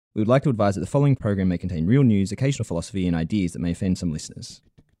We would like to advise that the following program may contain real news, occasional philosophy, and ideas that may offend some listeners.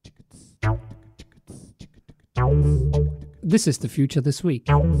 This is The Future This Week.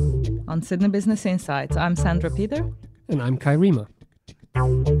 On Sydney Business Insights, I'm Sandra Peter. And I'm Kai Riemer.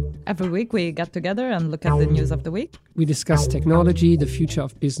 Every week we get together and look at the news of the week. We discuss technology, the future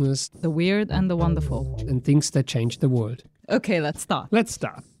of business, The weird and the wonderful. and things that change the world. Okay, let's start. Let's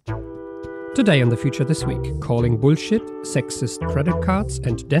start. Today on The Future This Week, calling bullshit, sexist credit cards,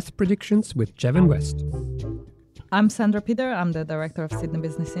 and death predictions with Jevin West. I'm Sandra Peter. I'm the director of Sydney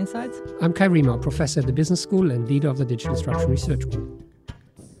Business Insights. I'm Kai Riemer, professor at the Business School and leader of the Digital Disruption Research Group.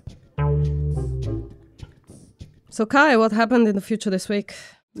 So Kai, what happened in the future this week?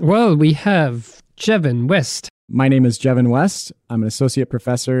 Well, we have Jevin West. My name is Jevin West. I'm an associate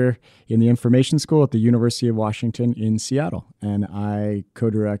professor in the Information School at the University of Washington in Seattle. And I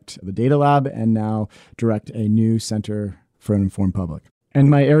co-direct the Data Lab and now direct a new Center for an Informed Public. And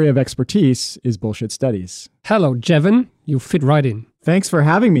my area of expertise is bullshit studies. Hello, Jevin. You fit right in. Thanks for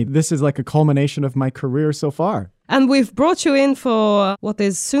having me. This is like a culmination of my career so far. And we've brought you in for what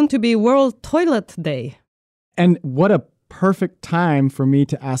is soon to be World Toilet Day. And what a perfect time for me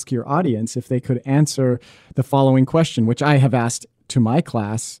to ask your audience if they could answer the following question, which I have asked to my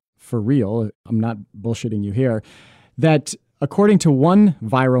class for real. I'm not bullshitting you here. That according to one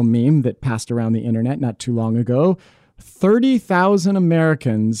viral meme that passed around the internet not too long ago, 30,000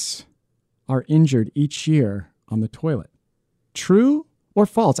 Americans are injured each year on the toilet. True or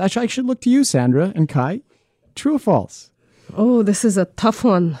false? Actually, I should look to you, Sandra and Kai. True or false? Oh, this is a tough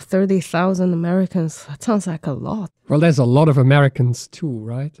one. 30,000 Americans. That sounds like a lot. Well, there's a lot of Americans too,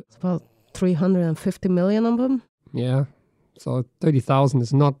 right? It's about 350 million of them. Yeah. So 30,000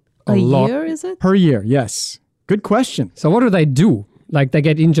 is not a lot. A year, is it? Per year, yes. Good question. So what do they do? Like they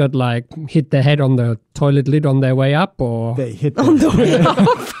get injured, like hit their head on the toilet lid on their way up, or They hit On the way up.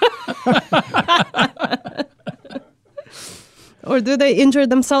 Or do they injure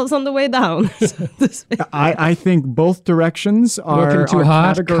themselves on the way down? I think both directions are working too are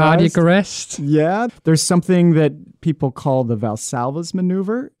hard, categorized. cardiac arrest. Yeah, there's something that people call the Valsalva's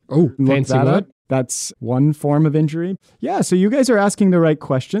maneuver. Oh, Look fancy that word. up. That's one form of injury. Yeah, so you guys are asking the right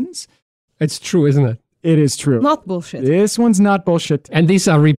questions. It's true, isn't it? It is true. Not bullshit. This one's not bullshit. And these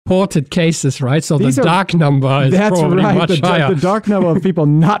are reported cases, right? So These the are- dark number is That's probably right. much higher. The dark number of people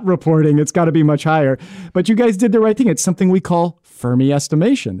not reporting, it's got to be much higher. But you guys did the right thing. It's something we call Fermi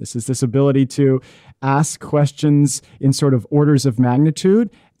estimation. This is this ability to ask questions in sort of orders of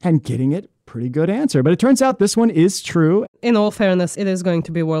magnitude and getting it pretty good answer. But it turns out this one is true. In all fairness, it is going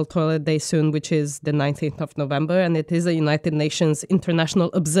to be World Toilet Day soon, which is the 19th of November, and it is a United Nations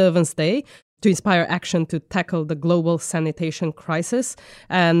International Observance Day to inspire action to tackle the global sanitation crisis.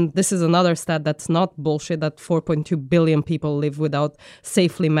 And this is another stat that's not bullshit, that 4.2 billion people live without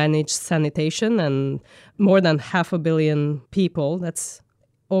safely managed sanitation, and more than 500 million people, that's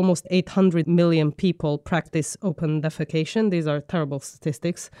almost 800 million people, practice open defecation. These are terrible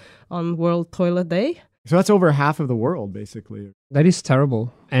statistics on World Toilet Day. So that's over half of the world, basically. That is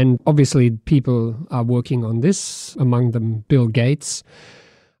terrible. And obviously people are working on this, among them Bill Gates.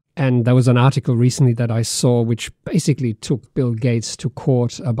 And there was an article recently that I saw which basically took Bill Gates to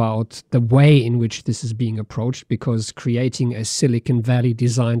court about the way in which this is being approached, because creating a Silicon Valley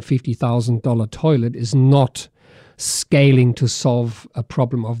designed $50,000 toilet is not scaling to solve a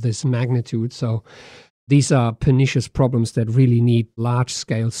problem of this magnitude. So these are pernicious problems that really need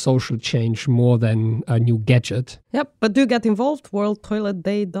large-scale social change more than a new gadget. Yep, but do get involved,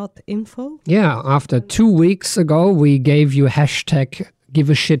 worldtoiletday.info. Yeah, after 2 weeks ago, we gave you hashtag Give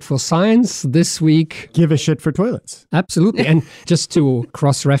a Shit for Science. This week, Give a shit for toilets. absolutely. And just to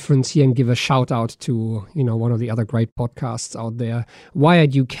cross-reference here and give a shout-out to, one of the other great podcasts out there,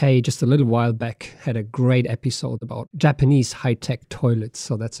 Wired UK, just a little while back, had a great episode about Japanese high-tech toilets.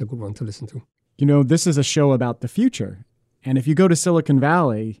 So that's a good one to listen to. This is a show about the future. And if you go to Silicon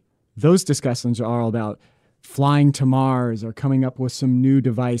Valley, those discussions are all about flying to Mars or coming up with some new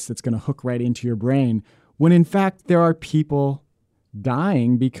device that's going to hook right into your brain, when in fact there are people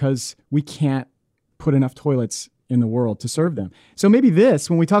dying because we can't put enough toilets in the world to serve them. So maybe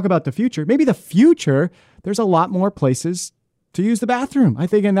when we talk about the future, there's a lot more places to use the bathroom. I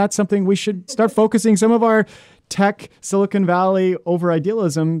think, and that's something we should start focusing some of our tech Silicon Valley over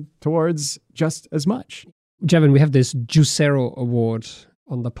idealism towards just as much. Jevin, we have this Juicero Award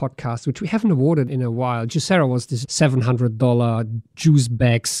on the podcast, which we haven't awarded in a while. Juicero was this $700 juice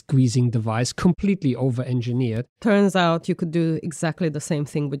bag squeezing device, completely over-engineered. Turns out you could do exactly the same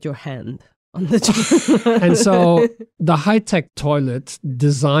thing with your hand. on the And so the high-tech toilet,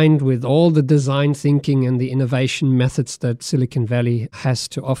 designed with all the design thinking and the innovation methods that Silicon Valley has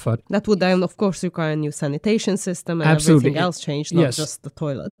to offer. That would then, of course, require a new sanitation system and Absolutely. everything else changed, not Yes. just the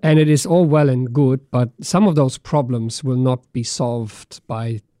toilet. And it is all well and good, but some of those problems will not be solved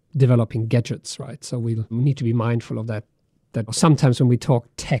by developing gadgets, right? So we need to be mindful of that. That sometimes when we talk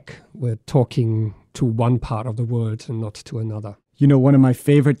tech, we're talking to one part of the world and not to another. You know, one of my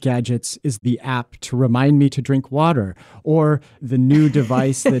favorite gadgets is the app to remind me to drink water, or the new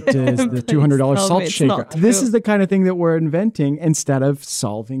device that is the $200 tell salt me it's shaker. not This true. is the kind of thing that we're inventing instead of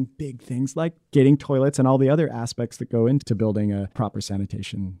solving big things like getting toilets and all the other aspects that go into building a proper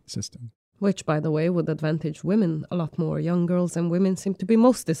sanitation system. Which, by the way, would advantage women a lot more. Young girls and women seem to be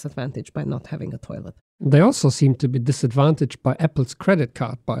most disadvantaged by not having a toilet. They also seem to be disadvantaged by Apple's credit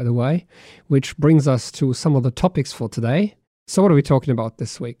card, by the way, which brings us to some of the topics for today. So what are we talking about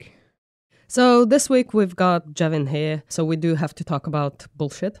this week? So this week we've got Jevin here, so we do have to talk about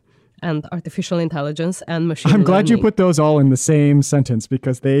bullshit and artificial intelligence and machine I'm glad you learning. put those all in the same sentence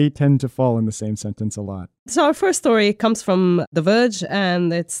because they tend to fall in the same sentence a lot. So our first story comes from The Verge,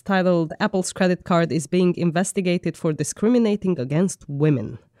 and it's titled, Apple's credit card is being investigated for discriminating against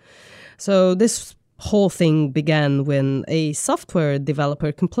women. So this whole thing began when a software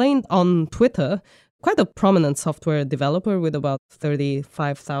developer complained on Twitter, quite a prominent software developer with about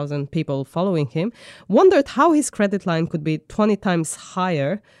 35,000 people following him, wondered how his credit line could be 20 times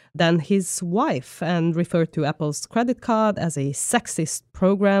higher than his wife, and referred to Apple's credit card as a sexist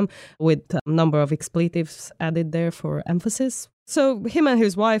program with a number of expletives added there for emphasis. So him and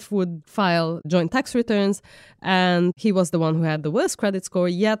his wife would file joint tax returns, and he was the one who had the worst credit score,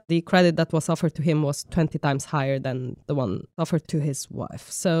 yet the credit that was offered to him was 20 times higher than the one offered to his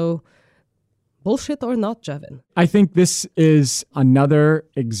wife. So bullshit or not, Jevin? I think this is another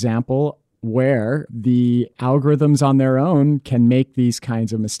example where the algorithms on their own can make these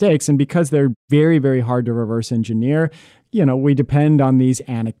kinds of mistakes. And because they're very, very hard to reverse engineer, you know, we depend on these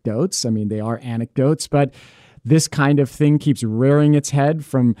anecdotes. I mean, they are anecdotes, but this kind of thing keeps rearing its head,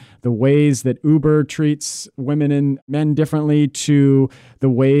 from the ways that Uber treats women and men differently to the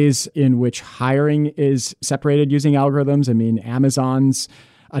ways in which hiring is separated using algorithms. I mean, Amazon's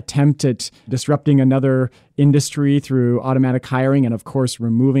attempt at disrupting another industry through automatic hiring and, of course,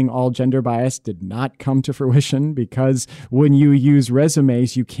 removing all gender bias did not come to fruition, because when you use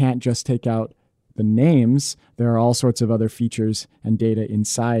resumes, you can't just take out the names. There are all sorts of other features and data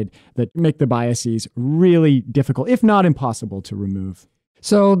inside that make the biases really difficult, if not impossible, to remove.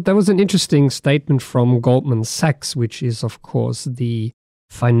 So there was an interesting statement from Goldman Sachs, which is, of course, the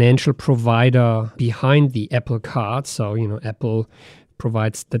financial provider behind the Apple Card. So, you know, Apple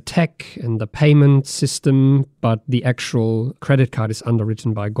provides the tech and the payment system, but the actual credit card is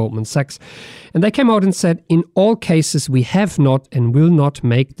underwritten by Goldman Sachs. And they came out and said, in all cases, we have not and will not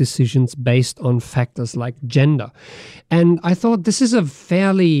make decisions based on factors like gender. And I thought this is a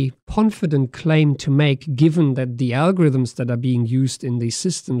fairly confident claim to make, given that the algorithms that are being used in these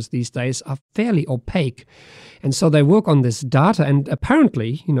systems these days are fairly opaque. And so they work on this data, and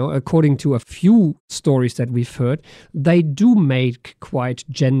apparently, you know, according to a few stories that we've heard, they do make quite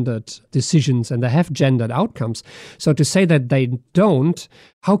gendered decisions and they have gendered outcomes. So to say that they don't,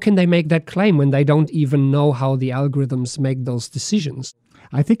 how can they make that claim when they don't even know how the algorithms make those decisions?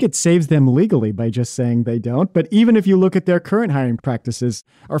 I think it saves them legally by just saying they don't. But even if you look at their current hiring practices,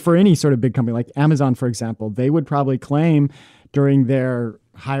 or for any sort of big company like Amazon, for example, they would probably claim during their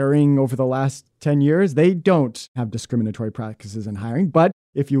hiring over the last 10 years, they don't have discriminatory practices in hiring. But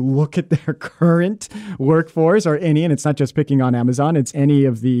if you look at their current workforce, or any, and it's not just picking on Amazon, it's any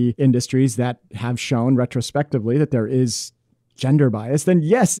of the industries that have shown retrospectively that there is gender bias, then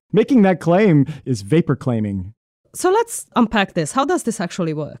yes, making that claim is vapor claiming. So let's unpack this. How does this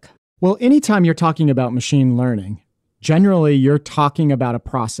actually work? Well, anytime you're talking about machine learning, generally you're talking about a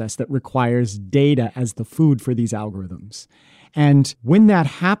process that requires data as the food for these algorithms. And when that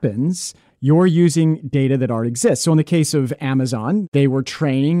happens, you're using data that already exists. So in the case of Amazon, they were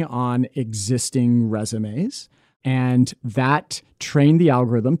training on existing resumes, and that trained the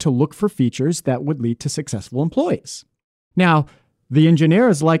algorithm to look for features that would lead to successful employees. Now, the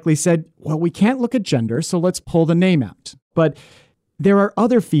engineers likely said, well, we can't look at gender, so let's pull the name out. But there are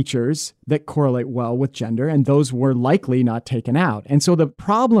other features that correlate well with gender, and those were likely not taken out. And so the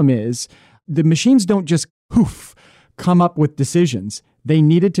problem is the machines don't just come up with decisions. They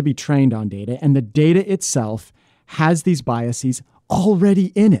needed to be trained on data, and the data itself has these biases already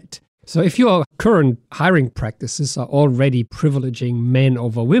in it. So if your current hiring practices are already privileging men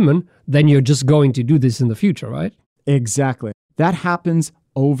over women, then you're just going to do this in the future, right? Exactly. That happens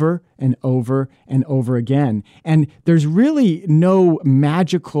over and over and over again. And there's really no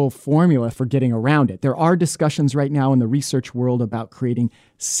magical formula for getting around it. There are discussions right now in the research world about creating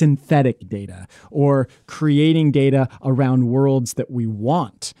synthetic data or creating data around worlds that we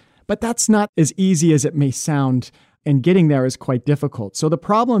want. But that's not as easy as it may sound, and getting there is quite difficult. So the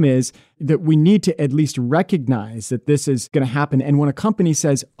problem is that we need to at least recognize that this is going to happen. And when a company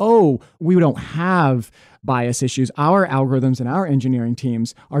says, oh, we don't have bias issues, our algorithms and our engineering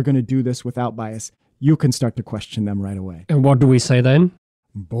teams are going to do this without bias, you can start to question them right away. And what do we say then?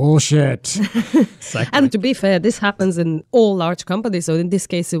 Bullshit. Exactly. And to be fair, this happens in all large companies. So in this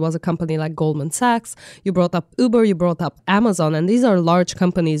case, it was a company like Goldman Sachs. You brought up Uber, you brought up Amazon, and these are large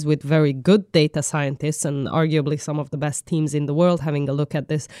companies with very good data scientists and arguably some of the best teams in the world having a look at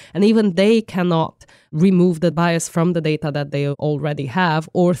this. And even they cannot remove the bias from the data that they already have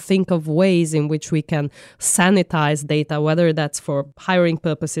or think of ways in which we can sanitize data, whether that's for hiring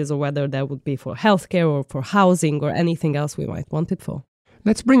purposes or whether that would be for healthcare or for housing or anything else we might want it for.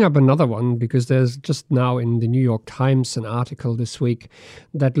 Let's bring up another one, because there's just now in the New York Times an article this week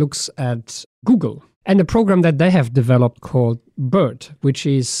that looks at Google and a program that they have developed called BERT, which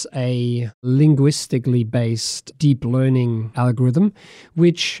is a linguistically based deep learning algorithm,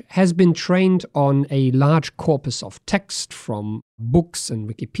 which has been trained on a large corpus of text from books and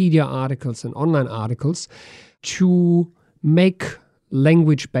Wikipedia articles and online articles to make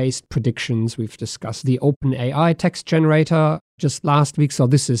language-based predictions. We've discussed the OpenAI text generator just last week, so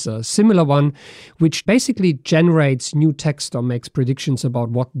this is a similar one, which basically generates new text or makes predictions about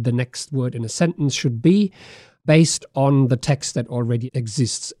what the next word in a sentence should be based on the text that already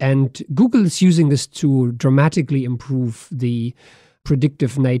exists. And Google is using this to dramatically improve the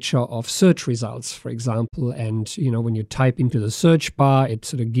predictive nature of search results, for example. And, when you type into the search bar, it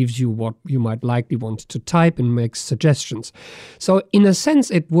sort of gives you what you might likely want to type and makes suggestions. So in a sense,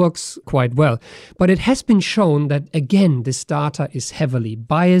 it works quite well. But it has been shown that, again, this data is heavily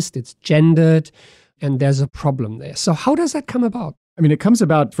biased, it's gendered, and there's a problem there. So how does that come about? I mean, it comes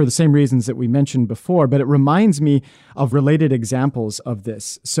about for the same reasons that we mentioned before, but it reminds me of related examples of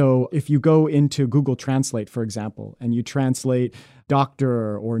this. So if you go into Google Translate, for example, and you translate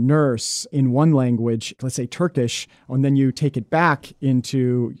doctor or nurse in one language, let's say Turkish, and then you take it back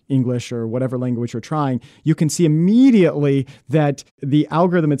into English or whatever language you're trying, you can see immediately that the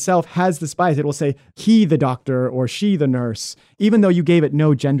algorithm itself has this bias. It will say he the doctor or she the nurse, even though you gave it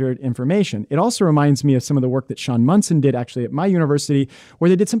no gendered information. It also reminds me of some of the work that Sean Munson did actually at my university, where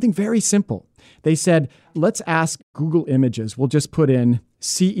they did something very simple. They said, let's ask Google Images. We'll just put in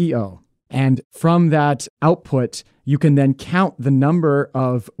CEO. And from that output, you can then count the number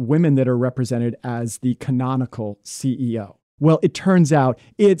of women that are represented as the canonical CEO. Well, it turns out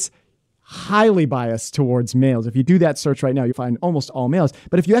it's highly biased towards males. If you do that search right now, you find almost all males.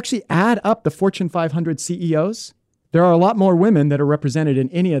 But if you actually add up the Fortune 500 CEOs, there are a lot more women that are represented in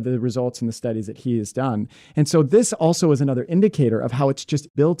any of the results in the studies that he has done. And so this also is another indicator of how it's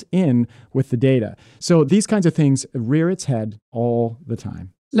just built in with the data. So these kinds of things rear its head all the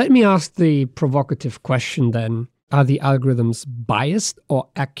time. Let me ask the provocative question then. Are the algorithms biased or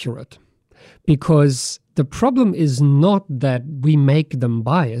accurate? Because the problem is not that we make them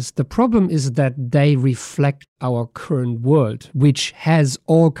biased. The problem is that they reflect our current world, which has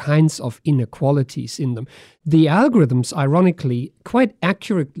all kinds of inequalities in them. The algorithms, ironically, quite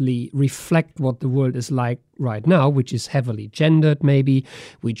accurately reflect what the world is like right now, which is heavily gendered maybe,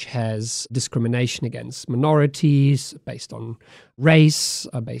 which has discrimination against minorities based on race,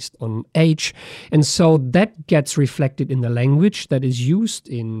 based on age. And so that gets reflected in the language that is used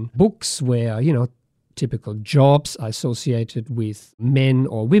in books where, typical jobs are associated with men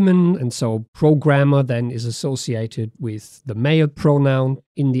or women, and so programmer then is associated with the male pronoun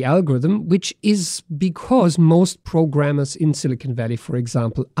in the algorithm, which is because most programmers in Silicon Valley, for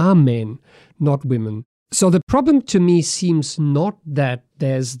example, are men, not women. So the problem to me seems not that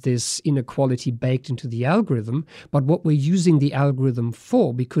there's this inequality baked into the algorithm, but what we're using the algorithm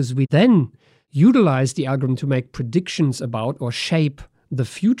for, because we then utilize the algorithm to make predictions about or shape the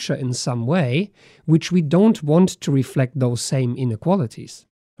future in some way, which we don't want to reflect those same inequalities.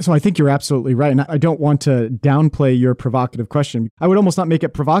 So I think you're absolutely right. And I don't want to downplay your provocative question. I would almost not make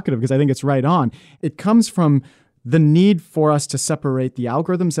it provocative because I think it's right on. It comes from the need for us to separate the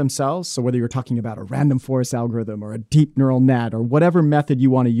algorithms themselves. So whether you're talking about a random forest algorithm or a deep neural net or whatever method you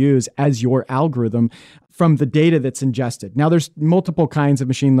want to use as your algorithm, from the data that's ingested. Now, there's multiple kinds of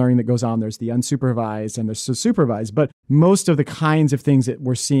machine learning that goes on. There's the unsupervised and there's the supervised, but most of the kinds of things that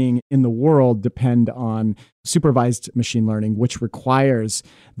we're seeing in the world depend on supervised machine learning, which requires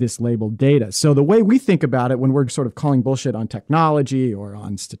this labeled data. So the way we think about it when we're sort of calling bullshit on technology or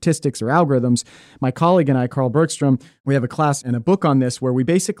on statistics or algorithms, my colleague and I, Carl Bergstrom, we have a class and a book on this where we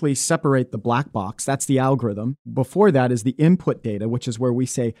basically separate the black box. That's the algorithm. Before that is the input data, which is where we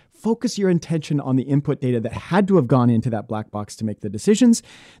say, focus your attention on the input data that had to have gone into that black box to make the decisions,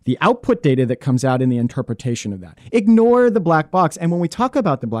 the output data that comes out in the interpretation of that. Ignore the black box. And when we talk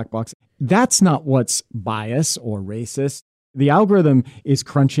about the black box, that's not what's biased or racist. The algorithm is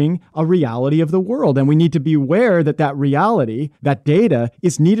crunching a reality of the world, and we need to be aware that that reality, that data,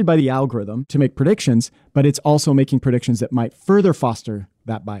 is needed by the algorithm to make predictions, but it's also making predictions that might further foster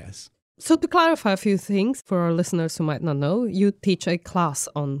that bias. So to clarify a few things for our listeners who might not know, you teach a class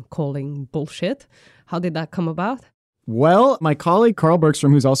on calling bullshit. How did that come about? Well, my colleague Carl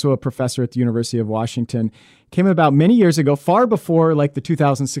Bergstrom, who's also a professor at the University of Washington, came about many years ago, far before like the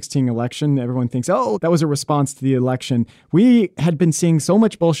 2016 election. Everyone thinks, oh, that was a response to the election. We had been seeing so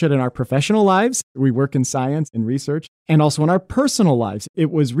much bullshit in our professional lives. We work in science and research, and also in our personal lives.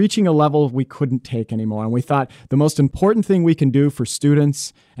 It was reaching a level we couldn't take anymore. And we thought the most important thing we can do for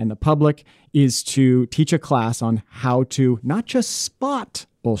students and the public is to teach a class on how to not just spot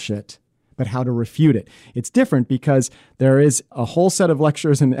bullshit, but how to refute it. It's different because there is a whole set of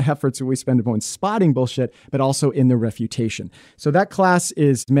lectures and efforts that we spend upon spotting bullshit, but also in the refutation. So that class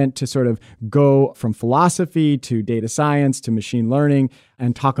is meant to sort of go from philosophy to data science to machine learning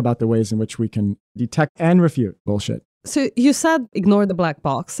and talk about the ways in which we can detect and refute bullshit. So you said ignore the black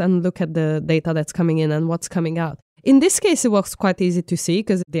box and look at the data that's coming in and what's coming out. In this case, it was quite easy to see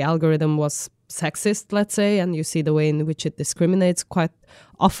because the algorithm was sexist, let's say, and you see the way in which it discriminates. Quite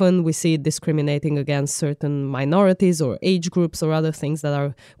often we see it discriminating against certain minorities or age groups or other things that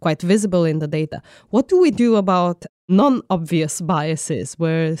are quite visible in the data. What do we do about non-obvious biases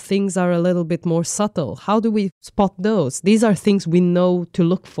where things are a little bit more subtle? How do we spot those? These are things we know to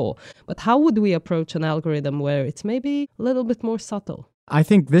look for, but how would we approach an algorithm where it's maybe a little bit more subtle? I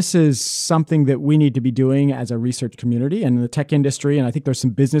think this is something that we need to be doing as a research community and in the tech industry. And I think there's some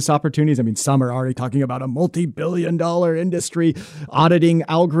business opportunities. I mean, some are already talking about a multi-billion-dollar industry auditing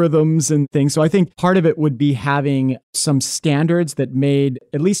algorithms and things. So I think part of it would be having some standards that made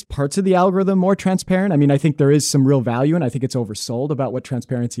at least parts of the algorithm more transparent. I mean, I think there is some real value, and I think it's oversold about what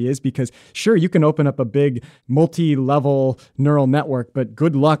transparency is because sure, you can open up a big multi-level neural network, but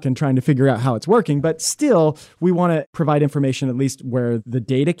good luck in trying to figure out how it's working. But still, we want to provide information at least where the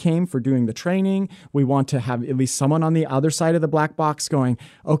data came for doing the training. We want to have at least someone on the other side of the black box going,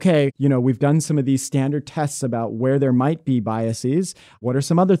 okay, we've done some of these standard tests about where there might be biases. What are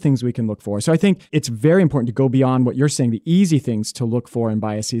some other things we can look for? So I think it's very important to go beyond what you're saying, the easy things to look for in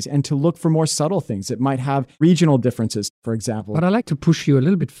biases and to look for more subtle things that might have regional differences, for example. But I'd like to push you a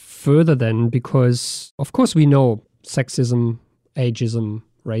little bit further then, because of course we know sexism, ageism,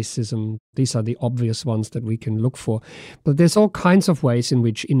 racism, these are the obvious ones that we can look for. But there's all kinds of ways in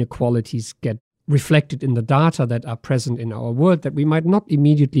which inequalities get reflected in the data that are present in our world that we might not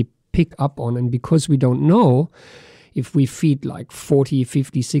immediately pick up on. And because we don't know, if we feed like 40,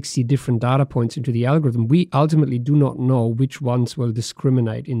 50, 60 different data points into the algorithm, we ultimately do not know which ones will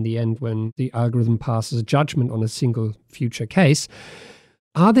discriminate in the end when the algorithm passes a judgment on a single future case.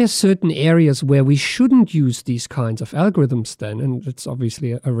 Are there certain areas where we shouldn't use these kinds of algorithms then? And it's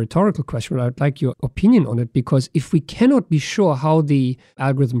obviously a rhetorical question, but I'd like your opinion on it, because if we cannot be sure how the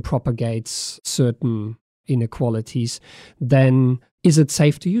algorithm propagates certain inequalities, then is it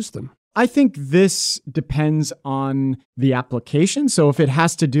safe to use them? I think this depends on the application. So if it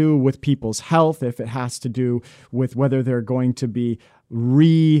has to do with people's health, if it has to do with whether they're going to be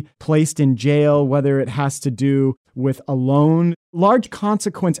replaced in jail, whether it has to do with a loan, large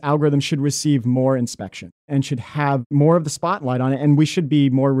consequence algorithms should receive more inspection and should have more of the spotlight on it. And we should be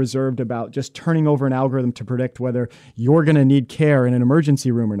more reserved about just turning over an algorithm to predict whether you're going to need care in an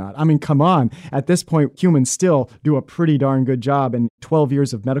emergency room or not. I mean, come on. At this point, humans still do a pretty darn good job. And 12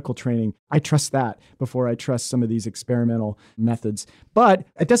 years of medical training, I trust that before I trust some of these experimental methods. But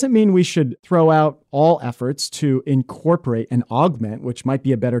it doesn't mean we should throw out all efforts to incorporate and augment, which might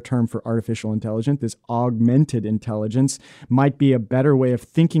be a better term for artificial intelligence. This augmented intelligence might be a better way of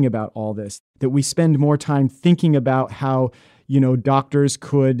thinking about all this, that we spend more time thinking about how, doctors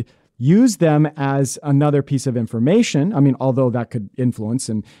could use them as another piece of information. I mean, although that could influence,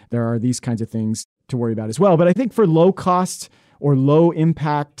 and there are these kinds of things to worry about as well. But I think for low cost or low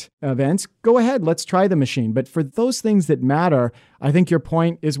impact events, go ahead, let's try the machine. But for those things that matter, I think your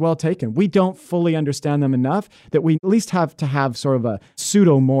point is well taken. We don't fully understand them enough that we at least have to have sort of a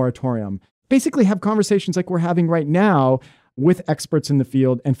pseudo moratorium. Basically have conversations like we're having right now with experts in the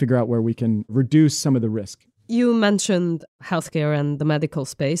field and figure out where we can reduce some of the risk. You mentioned healthcare and the medical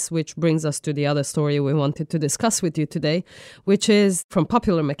space, which brings us to the other story we wanted to discuss with you today, which is from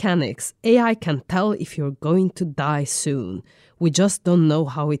Popular Mechanics. AI can tell if you're going to die soon. We just don't know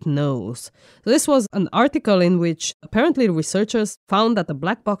how it knows. So this was an article in which apparently researchers found that the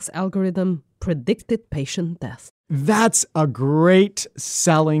black box algorithm predicted patient death. That's a great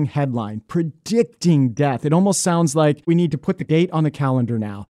selling headline, predicting death. It almost sounds like we need to put the date on the calendar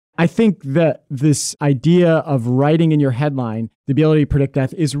now. I think that this idea of writing in your headline, the ability to predict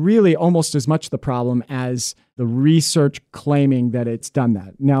death, is really almost as much the problem as the research claiming that it's done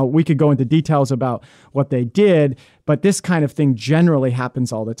that. Now, we could go into details about what they did, but this kind of thing generally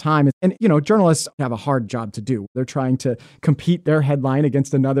happens all the time. And, journalists have a hard job to do. They're trying to compete their headline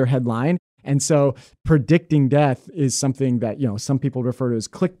against another headline. And so predicting death is something that, some people refer to as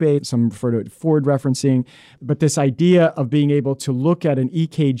clickbait, some refer to it forward referencing. But this idea of being able to look at an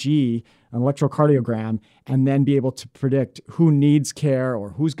EKG, an electrocardiogram, and then be able to predict who needs care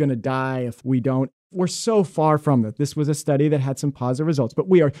or who's going to die if we don't. We're so far from that. This was a study that had some positive results, but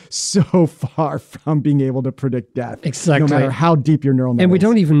we are so far from being able to predict death. Exactly. No matter how deep your neural net And we is.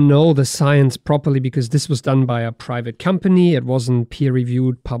 don't even know the science properly because this was done by a private company. It wasn't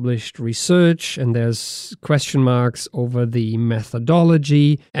peer-reviewed, published research, and there's question marks over the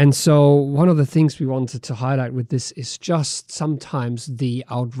methodology. And so one of the things we wanted to highlight with this is just sometimes the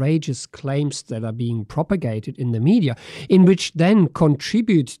outrageous claims that are being propagated in the media, in which then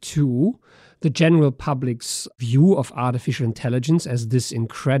contribute to the general public's view of artificial intelligence as this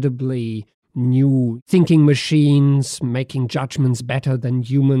incredibly new thinking machines, making judgments better than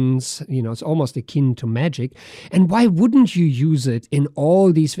humans. It's almost akin to magic. And why wouldn't you use it in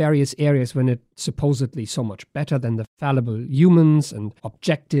all these various areas when it's supposedly so much better than the fallible humans and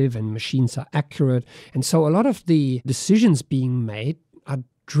objective and machines are accurate? And so a lot of the decisions being made are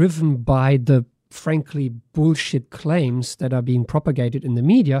driven by the frankly bullshit claims that are being propagated in the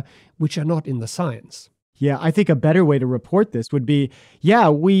media, which are not in the science. Yeah, I think a better way to report this would be,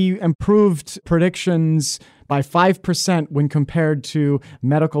 we improved predictions by 5% when compared to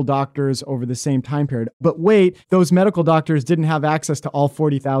medical doctors over the same time period. But wait, those medical doctors didn't have access to all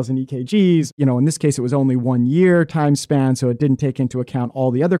 40,000 EKGs. In this case, it was only 1 year time span, so it didn't take into account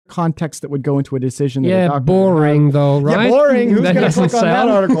all the other context that would go into a decision. Yeah, boring though, right? Yeah, boring. Who's That going to doesn't click on that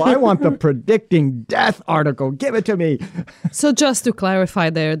sell. article? I want the predicting death article. Give it to me. So just to clarify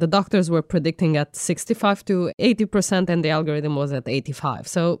there, the doctors were predicting at 65 to 80% and the algorithm was at 85.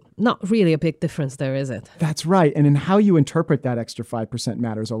 So not really a big difference there, is it? That's right. And in how you interpret that extra 5%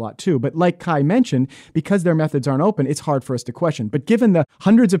 matters a lot too. But like Kai mentioned, because their methods aren't open, it's hard for us to question. But given the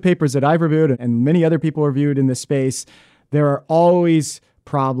hundreds of papers that I've reviewed and many other people reviewed in this space, there are always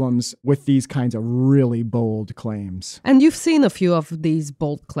problems with these kinds of really bold claims. And you've seen a few of these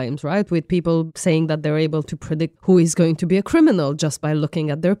bold claims, right? With people saying that they're able to predict who is going to be a criminal just by looking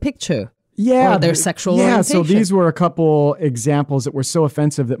at their picture. Yeah, or their sexual yeah. orientation. So these were a couple examples that were so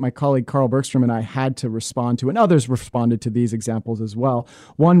offensive that my colleague Carl Bergstrom and I had to respond to, and others responded to these examples as well.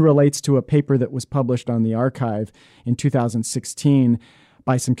 One relates to a paper that was published on the archive in 2016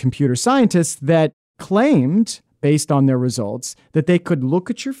 by some computer scientists that claimed, based on their results, that they could look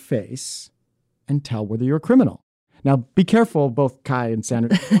at your face and tell whether you're a criminal. Now, be careful, both Kai and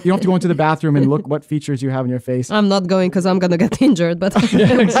Sandra. You don't have to go into the bathroom and look what features you have in your face. I'm not going because I'm going to get injured, but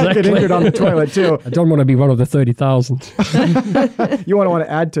Yeah, exactly. Get injured on the toilet, too. I don't want to be one of the 30,000. You want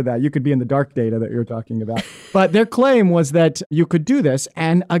to add to that. You could be in the dark data that you're talking about. But their claim was that you could do this.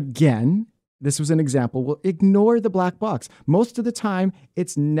 And again, this was an example. We'll ignore the black box. Most of the time,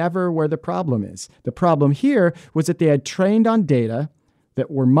 it's never where the problem is. The problem here was that they had trained on data that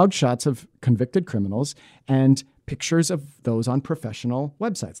were mugshots of convicted criminals and pictures of those on professional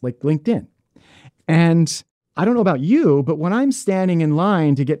websites like LinkedIn. And I don't know about you, but when I'm standing in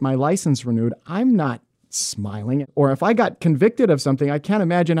line to get my license renewed, I'm not smiling. Or if I got convicted of something, I can't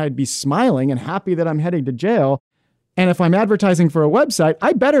imagine I'd be smiling and happy that I'm heading to jail. And if I'm advertising for a website,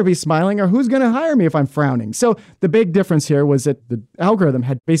 I better be smiling or who's going to hire me if I'm frowning? So the big difference here was that the algorithm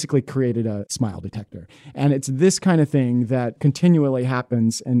had basically created a smile detector. And it's this kind of thing that continually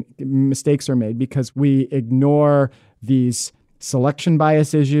happens and mistakes are made because we ignore these selection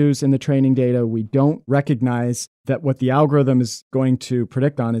bias issues in the training data. We don't recognize that what the algorithm is going to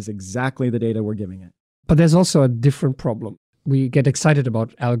predict on is exactly the data we're giving it. But there's also a different problem. We get excited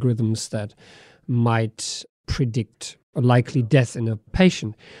about algorithms that might predict a likely death in a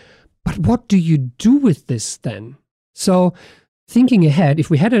patient. But what do you do with this then? So thinking ahead, if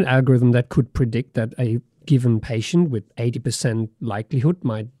we had an algorithm that could predict that a given patient with 80% likelihood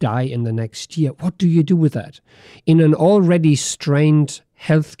might die in the next year, what do you do with that? In an already strained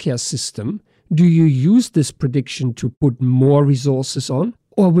healthcare system, do you use this prediction to put more resources on?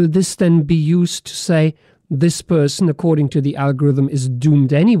 Or will this then be used to say, this person, according to the algorithm, is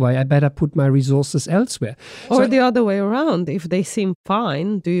doomed anyway, I better put my resources elsewhere? Or the other way around, if they seem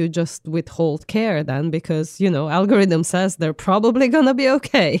fine, do you just withhold care then? Because, algorithm says they're probably going to be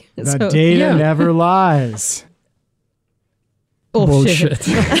okay. The data never lies. Bullshit.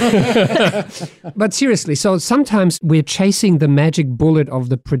 But seriously, so sometimes we're chasing the magic bullet of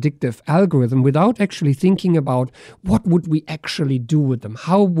the predictive algorithm without actually thinking about what would we actually do with them?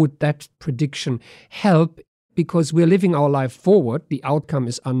 How would that prediction help? Because we're living our life forward, the outcome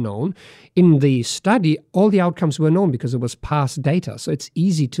is unknown. In the study, all the outcomes were known because it was past data. So it's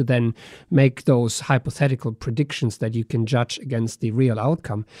easy to then make those hypothetical predictions that you can judge against the real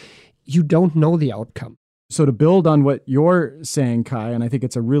outcome. You don't know the outcome. So to build on what you're saying, Kai, and I think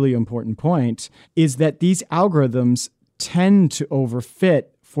it's a really important point, is that these algorithms tend to overfit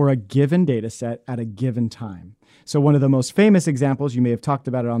for a given data set at a given time. So one of the most famous examples, you may have talked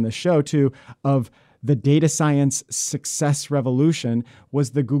about it on this show too, of the data science success revolution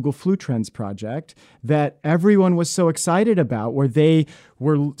was the Google Flu Trends project that everyone was so excited about, where they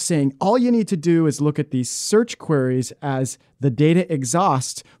were saying, all you need to do is look at these search queries as the data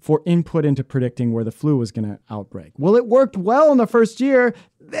exhaust for input into predicting where the flu was going to outbreak. Well, it worked well in the first year,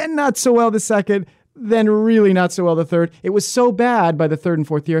 then not so well the second, then really not so well the third. It was so bad by the third and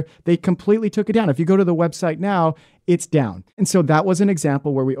fourth year, they completely took it down. If you go to the website now, it's down. And so that was an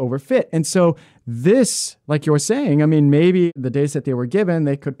example where we overfit. And so this, like you're saying, I mean, maybe the data set they were given,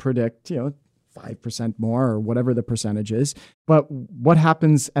 they could predict, 5% more or whatever the percentage is. But what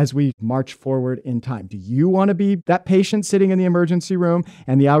happens as we march forward in time? Do you want to be that patient sitting in the emergency room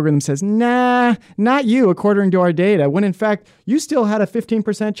and the algorithm says, nah, not you, according to our data, when in fact, you still had a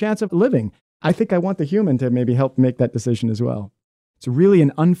 15% chance of living? I think I want the human to maybe help make that decision as well. It's really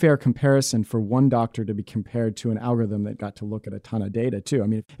an unfair comparison for one doctor to be compared to an algorithm that got to look at a ton of data too. I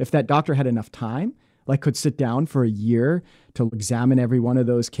mean, if that doctor had enough time, like could sit down for a year to examine every one of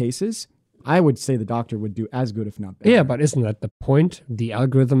those cases, I would say the doctor would do as good, if not better. Yeah, but isn't that the point? The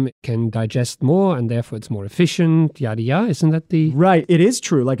algorithm can digest more and therefore it's more efficient, yada, yada. Isn't that the... Right. It is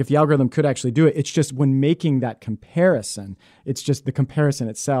true. Like if the algorithm could actually do it, it's just when making that comparison, it's just the comparison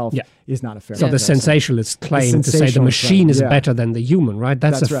itself is not a fair comparison. So the sensationalist claim to say the machine is better than the human, right?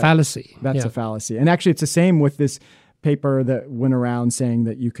 That's a fallacy. That's a fallacy. And actually it's the same with this paper that went around saying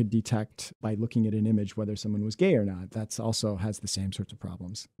that you could detect by looking at an image whether someone was gay or not. That's also has the same sorts of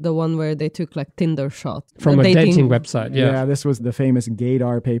problems. The one where they took like Tinder shot. From a dating website, Yeah, this was the famous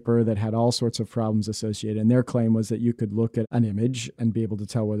Gaydar paper that had all sorts of problems associated. And their claim was that you could look at an image and be able to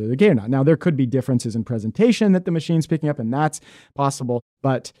tell whether they're gay or not. Now, there could be differences in presentation that the machine's picking up, and that's possible.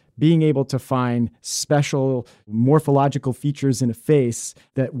 But being able to find special morphological features in a face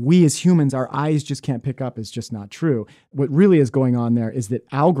that we as humans, our eyes just can't pick up is just not true. What really is going on there is that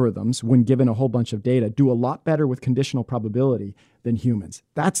algorithms, when given a whole bunch of data, do a lot better with conditional probability than humans.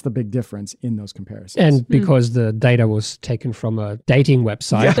 That's the big difference in those comparisons. And because the data was taken from a dating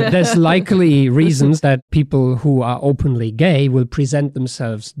website, there's likely reasons that people who are openly gay will present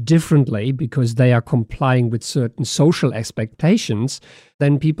themselves differently because they are complying with certain social expectations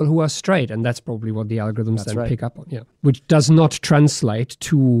than people who are straight. And that's probably what the algorithms pick up on. Yeah, which does not translate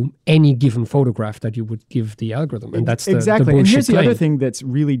to any given photograph that you would give the algorithm. And that's the bullshit And here's the claim. other thing that's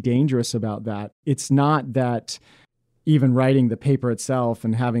really dangerous about that. It's not that even writing the paper itself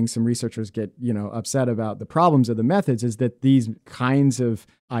and having some researchers get, upset about the problems of the methods is that these kinds of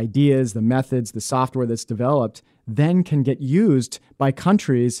ideas, the methods, the software that's developed then can get used by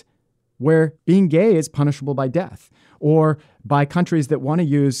countries where being gay is punishable by death, or by countries that want to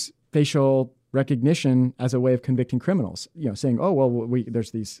use facial recognition as a way of convicting criminals, saying, oh, well,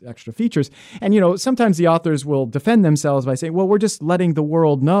 there's these extra features. And, sometimes the authors will defend themselves by saying, well, we're just letting the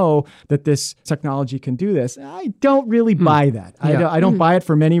world know that this technology can do this. I don't really buy that. Yeah. I don't buy it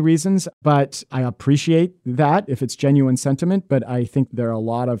for many reasons, but I appreciate that if it's genuine sentiment. But I think there are a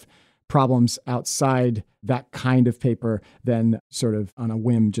lot of problems outside that kind of paper than sort of on a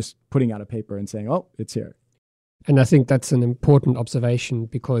whim, just putting out a paper and saying, oh, it's here. And I think that's an important observation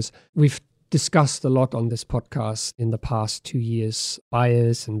because we've discussed a lot on this podcast in the past 2 years,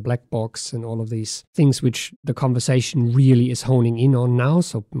 bias and black box and all of these things which the conversation really is honing in on now.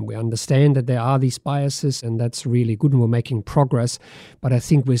 So we understand that there are these biases, and that's really good, and we're making progress. But I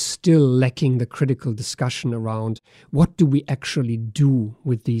think we're still lacking the critical discussion around what do we actually do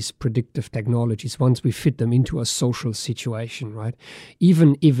with these predictive technologies once we fit them into a social situation, right?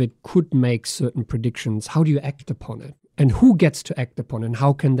 Even if it could make certain predictions, how do you act upon it? And who gets to act upon it? And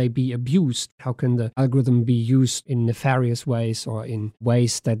how can they be abused? How can the algorithm be used in nefarious ways or in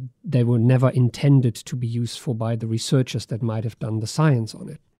ways that they were never intended to be used for by the researchers that might have done the science on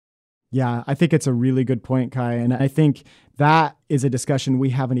it? Yeah, I think it's a really good point, Kai. And I think that is a discussion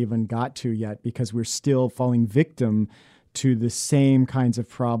we haven't even got to yet because we're still falling victim to the same kinds of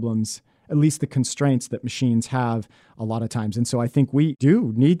problems, at least the constraints that machines have a lot of times. And so I think we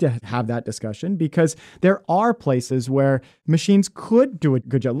do need to have that discussion because there are places where machines could do a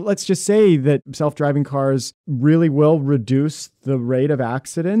good job. Let's just say that self-driving cars really will reduce the rate of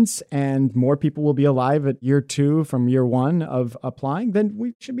accidents and more people will be alive at year 2 from year 1 of applying, then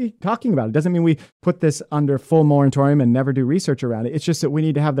we should be talking about it. It doesn't mean we put this under full moratorium and never do research around it. It's just that we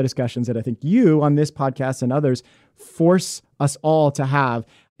need to have the discussions that I think you on this podcast and others force us all to have.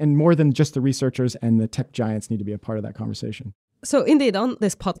 And more than just the researchers and the tech giants need to be a part of that conversation. So indeed, on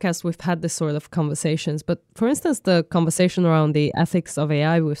this podcast, we've had this sort of conversations. But for instance, the conversation around the ethics of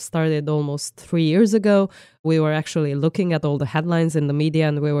AI, we've started almost 3 years ago. We were actually looking at all the headlines in the media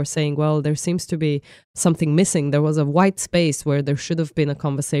and we were saying, well, there seems to be something missing. There was a white space where there should have been a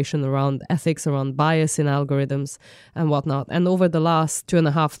conversation around ethics, around bias in algorithms and whatnot. And over the last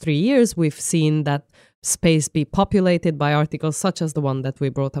 2.5, 3 years, we've seen that space be populated by articles such as the one that we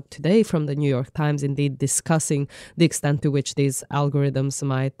brought up today from the New York Times, indeed discussing the extent to which these algorithms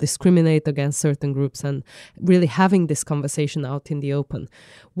might discriminate against certain groups and really having this conversation out in the open.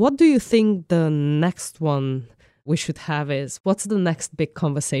 What do you think the next one we should have is? What's the next big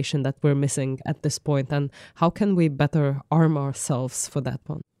conversation that we're missing at this point, and how can we better arm ourselves for that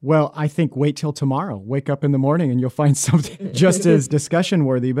one? Well, I think wait till tomorrow. Wake up in the morning and you'll find something just as discussion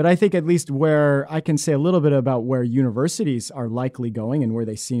worthy. But I think at least where I can say a little bit about where universities are likely going and where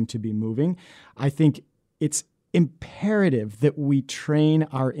they seem to be moving, I think it's imperative that we train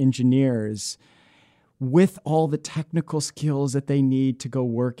our engineers with all the technical skills that they need to go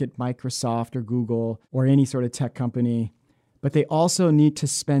work at Microsoft or Google or any sort of tech company. But they also need to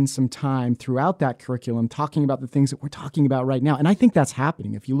spend some time throughout that curriculum talking about the things that we're talking about right now. And I think that's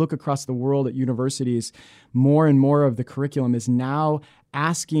happening. If you look across the world at universities, more and more of the curriculum is now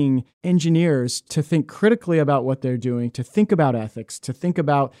asking engineers to think critically about what they're doing, to think about ethics, to think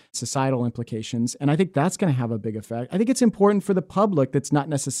about societal implications. And I think that's going to have a big effect. I think it's important for the public that's not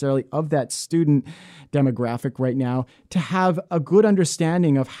necessarily of that student demographic right now to have a good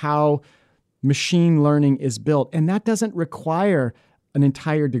understanding of how machine learning is built. And that doesn't require an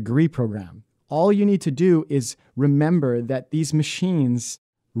entire degree program. All you need to do is remember that these machines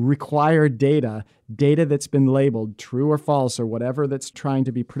require data that's been labeled true or false or whatever that's trying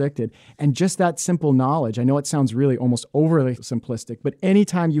to be predicted. And just that simple knowledge, I know it sounds really almost overly simplistic, but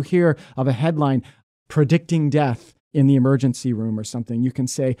anytime you hear of a headline predicting death in the emergency room or something, you can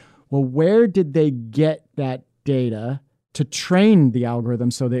say, well, where did they get that data to train the algorithm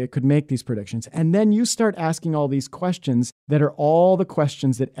so that it could make these predictions? And then you start asking all these questions that are all the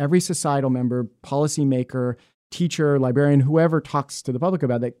questions that every societal member, policymaker, teacher, librarian, whoever talks to the public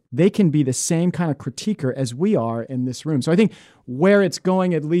about that, they can be the same kind of critiquer as we are in this room. So I think where it's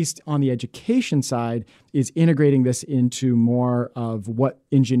going, at least on the education side, is integrating this into more of what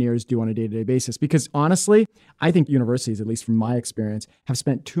engineers do on a day-to-day basis. Because honestly, I think universities, at least from my experience, have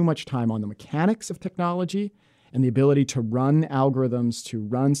spent too much time on the mechanics of technology and the ability to run algorithms, to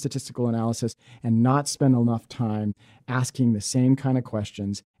run statistical analysis, and not spend enough time asking the same kind of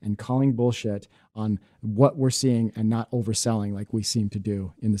questions and calling bullshit on what we're seeing and not overselling like we seem to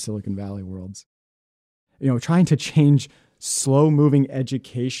do in the Silicon Valley worlds. Trying to change slow-moving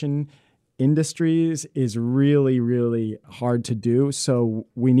education industries is really, really hard to do. So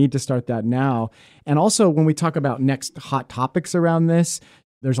we need to start that now. And also, when we talk about next hot topics around this,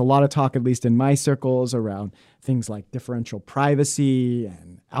 there's a lot of talk, at least in my circles, around things like differential privacy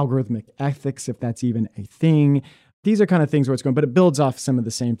and algorithmic ethics, if that's even a thing. These are kind of things where it's going, but it builds off some of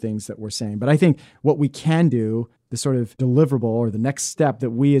the same things that we're saying. But I think what we can do, the sort of deliverable or the next step that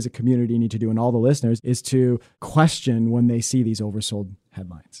we as a community need to do, and all the listeners, is to question when they see these oversold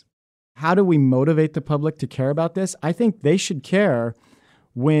headlines. How do we motivate the public to care about this? I think they should care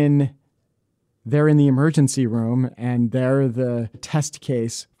when they're in the emergency room and they're the test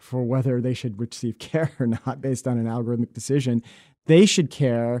case for whether they should receive care or not based on an algorithmic decision. They should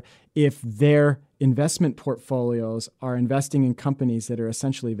care if their investment portfolios are investing in companies that are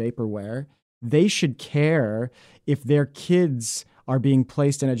essentially vaporware. They should care if their kids are being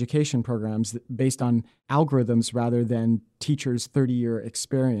placed in education programs based on algorithms rather than teachers' 30-year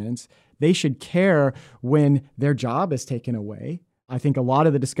experience. They should care when their job is taken away. I think a lot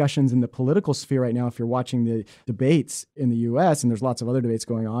of the discussions in the political sphere right now, if you're watching the debates in the US, and there's lots of other debates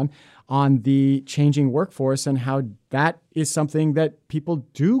going on the changing workforce and how that is something that people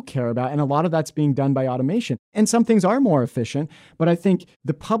do care about. And a lot of that's being done by automation. And some things are more efficient, but I think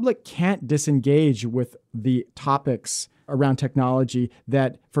the public can't disengage with the topics around technology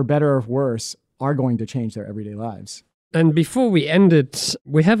that, for better or worse, are going to change their everyday lives. And before we end it,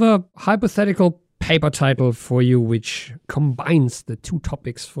 we have a hypothetical paper title for you which combines the two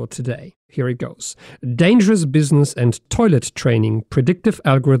topics for today. Here it goes. Dangerous Business and Toilet Training, Predictive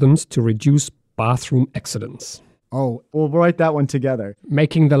Algorithms to Reduce Bathroom Accidents. Oh, we'll write that one together.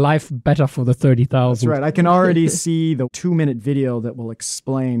 Making the life better for the 30,000. That's right. I can already see the 2-minute video that will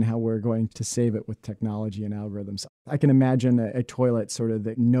explain how we're going to save it with technology and algorithms. I can imagine a toilet sort of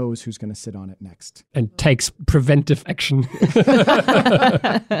that knows who's going to sit on it next. And takes preventive action.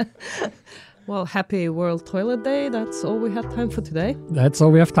 Well, happy World Toilet Day. That's all we have time for today. That's all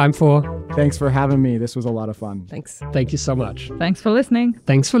we have time for. Thanks for having me. This was a lot of fun. Thanks. Thank you so much. Thanks for listening.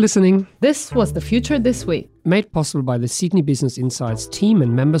 Thanks for listening. This was The Future This Week. Made possible by the Sydney Business Insights team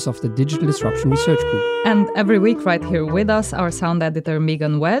and members of the Digital Disruption Research Group. And every week right here with us, our sound editor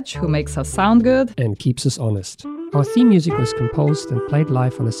Megan Wedge, who makes us sound good. And keeps us honest. Our theme music was composed and played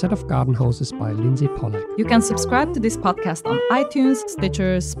live on a set of garden hoses by Lindsay Pollack. You can subscribe to this podcast on iTunes,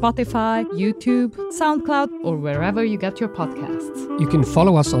 Stitcher, Spotify, YouTube, SoundCloud, or wherever you get your podcasts. You can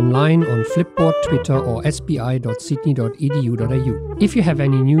follow us online on Flipboard, Twitter, or sbi.sydney.edu.au. If you have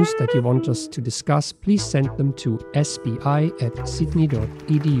any news that you want us to discuss, please send them to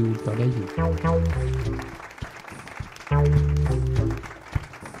sbi@sydney.edu.au.